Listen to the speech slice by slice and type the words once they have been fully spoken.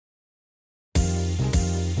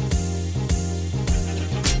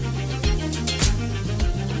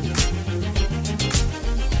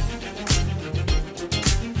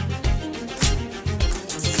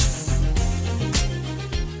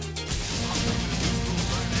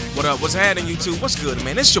What up? What's happening, YouTube? What's good,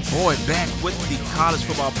 man? It's your boy back with the College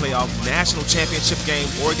Football Playoff National Championship game,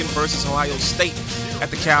 Oregon versus Ohio State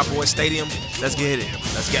at the Cowboy Stadium. Let's get it.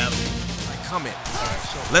 Let's get it. Come in.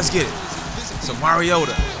 Let's get it. So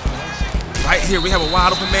Mariota. Right here, we have a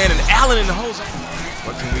wide open man and Allen in the hole.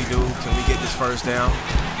 What can we do? Can we get this first down?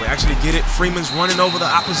 We actually get it. Freeman's running over the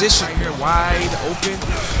opposition right here, wide open.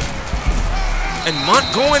 And Munt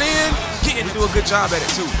going in. Getting to do a good job at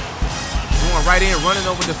it, too. Going right in, running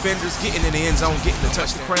over defenders, getting in the end zone, getting the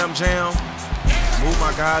touch, the cram jam. Move my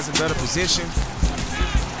guys in better position.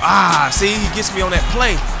 See, he gets me on that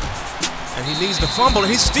play. And he needs the fumble, and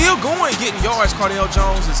he's still going, getting yards. Cardale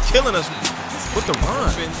Jones is killing us with the run.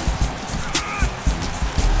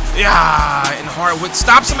 And Hardwick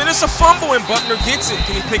stops him, and it's a fumble, and Buckner gets it.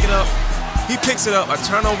 Can he pick it up? He picks it up. A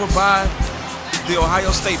turnover by the Ohio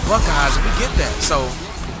State Buckeyes, and we get that. So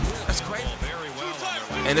that's crazy.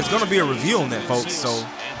 And it's going to be a review on that, folks. So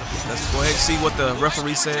let's go ahead and see what the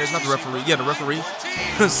referee says. Not the referee. Yeah, the referee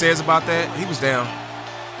says about that. He was down.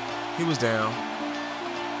 He was down.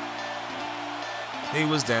 He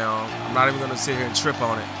was down. I'm not even going to sit here and trip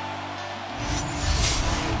on it.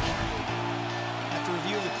 After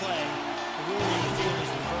reviewing the play, the ruling in the field is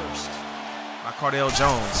reversed. By Cardale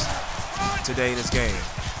Jones today in this game.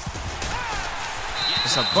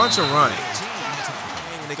 It's a bunch of running.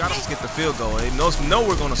 They got to just get the field goal. They know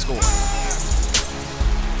we're going to score. And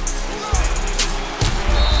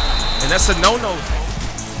that's a no-no.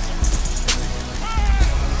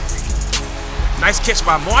 Nice catch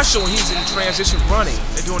by Marshall when he's in transition running.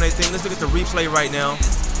 They're doing their thing. Let's look at the replay right now.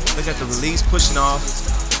 Look at the release, pushing off.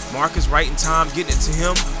 Marcus right in time, getting it to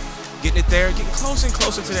him. Getting it there, getting closer and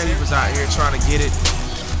closer to that. He was out here trying to get it.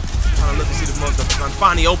 Trying to look and see the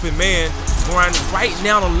find the open man. Going right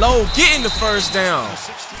now to low, getting the first down.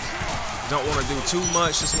 Don't want to do too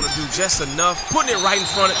much, just want to do just enough. Putting it right in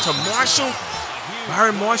front to Marshall.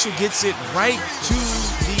 Byron Marshall gets it right to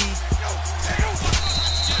the...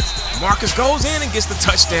 Marcus goes in and gets the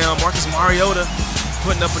touchdown. Marcus Mariota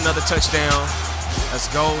putting up another touchdown. Let's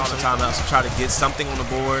go. Some timeouts to try to get something on the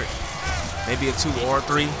board. Maybe a 2 or a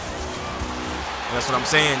 3. And that's what I'm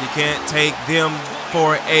saying. You can't take them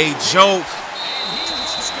for a joke.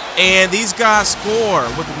 And these guys score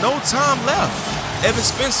with no time left. Evan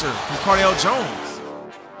Spencer from Cardale Jones.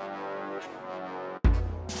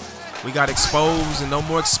 We got exposed and no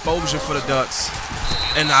more exposure for the Ducks.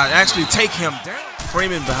 And I actually take him down.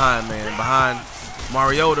 Freeman behind, man. Behind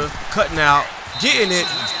Mariota. Cutting out. Getting it.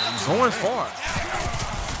 Going far.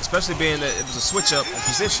 Especially being that it was a switch up in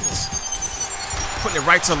positions. Putting it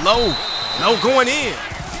right to low. Low going in.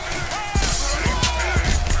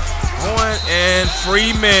 And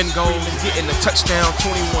Freeman goes getting the touchdown,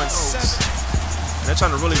 21-6. They're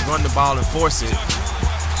trying to really run the ball and force it.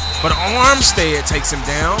 But Armstead takes him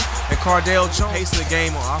down. And Cardale Jones pace the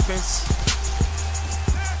game on offense.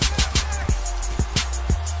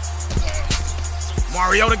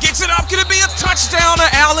 Mariota gets it up. Could it be a touchdown to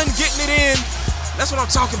Allen getting it in? That's what I'm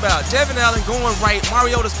talking about. Devin Allen going right.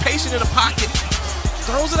 Mariota's patient in the pocket.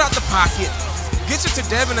 Throws it out the pocket. Gets it to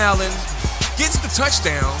Devin Allen. Gets the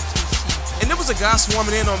touchdown. And there was a guy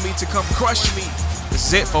swarming in on me to come crush me. This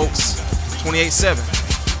is it, folks. 28-7.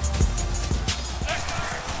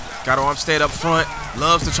 Got Armstead up front.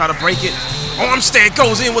 Loves to try to break it. Armstead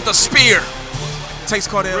goes in with a spear. Takes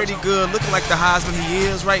Cardale pretty good. Looking like the Heisman he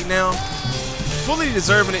is right now. Fully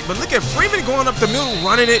deserving it. But look at Freeman going up the middle,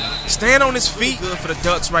 running it. Stand on his feet. Good for the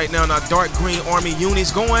Ducks right now. Now dark green Army unis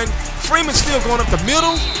going. Freeman still going up the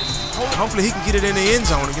middle. Hopefully he can get it in the end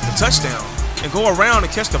zone and get the touchdown. And go around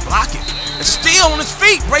and catch the blocking. And still on his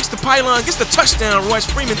feet, breaks the pylon, gets the touchdown rush.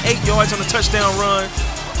 Freeman 8 yards on the touchdown run.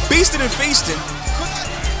 Beasting and feasting.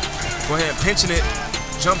 Go ahead, pinching it.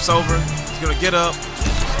 Jumps over. He's going to get up.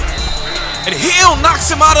 And Hill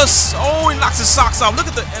knocks him out of... Oh, he knocks his socks off. Look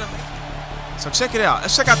at the... So check it out.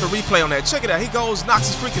 Let's check out the replay on that. Check it out. He goes, knocks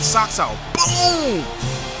his freaking socks out. Boom!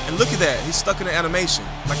 And look at that. He's stuck in the animation.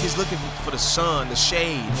 Like he's looking for the sun, the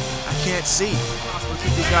shade. I can't see.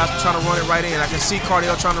 Keep these guys from trying to run it right in. I can see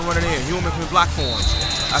Cardale trying to run it in. Human can block for him.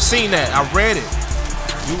 I seen that. I read it.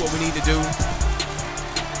 Do what we need to do.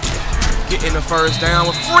 Get in the first down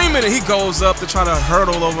with Freeman, and he goes up to try to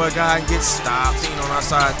hurdle over a guy and get stopped. On our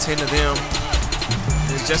side, 10 of them.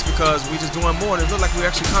 It's just because we just doing more. And it looked like we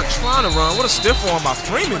actually trying to run. What a stiff arm by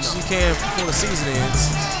Freeman. He can before the season ends.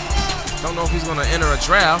 Don't know if he's going to enter a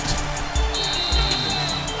draft.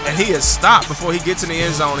 And he is stopped before he gets in the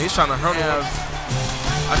end zone. He's trying to hurdle.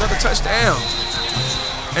 Another touchdown.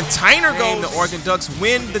 And Tyner goes. The Oregon Ducks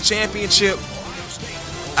win the championship.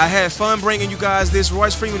 I had fun bringing you guys this.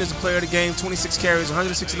 Royce Freeman is the player of the game. 26 carries,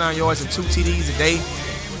 169 yards, and 2 TDs a day.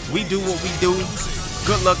 We do what we do.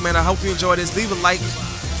 Good luck, man. I hope you enjoy this. Leave a like,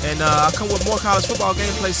 and I'll come with more college football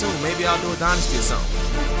gameplay soon. Maybe I'll do a dynasty or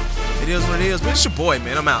something. It is what it is. But it's your boy,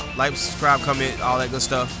 man. I'm out. Like, subscribe, comment, all that good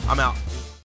stuff. I'm out.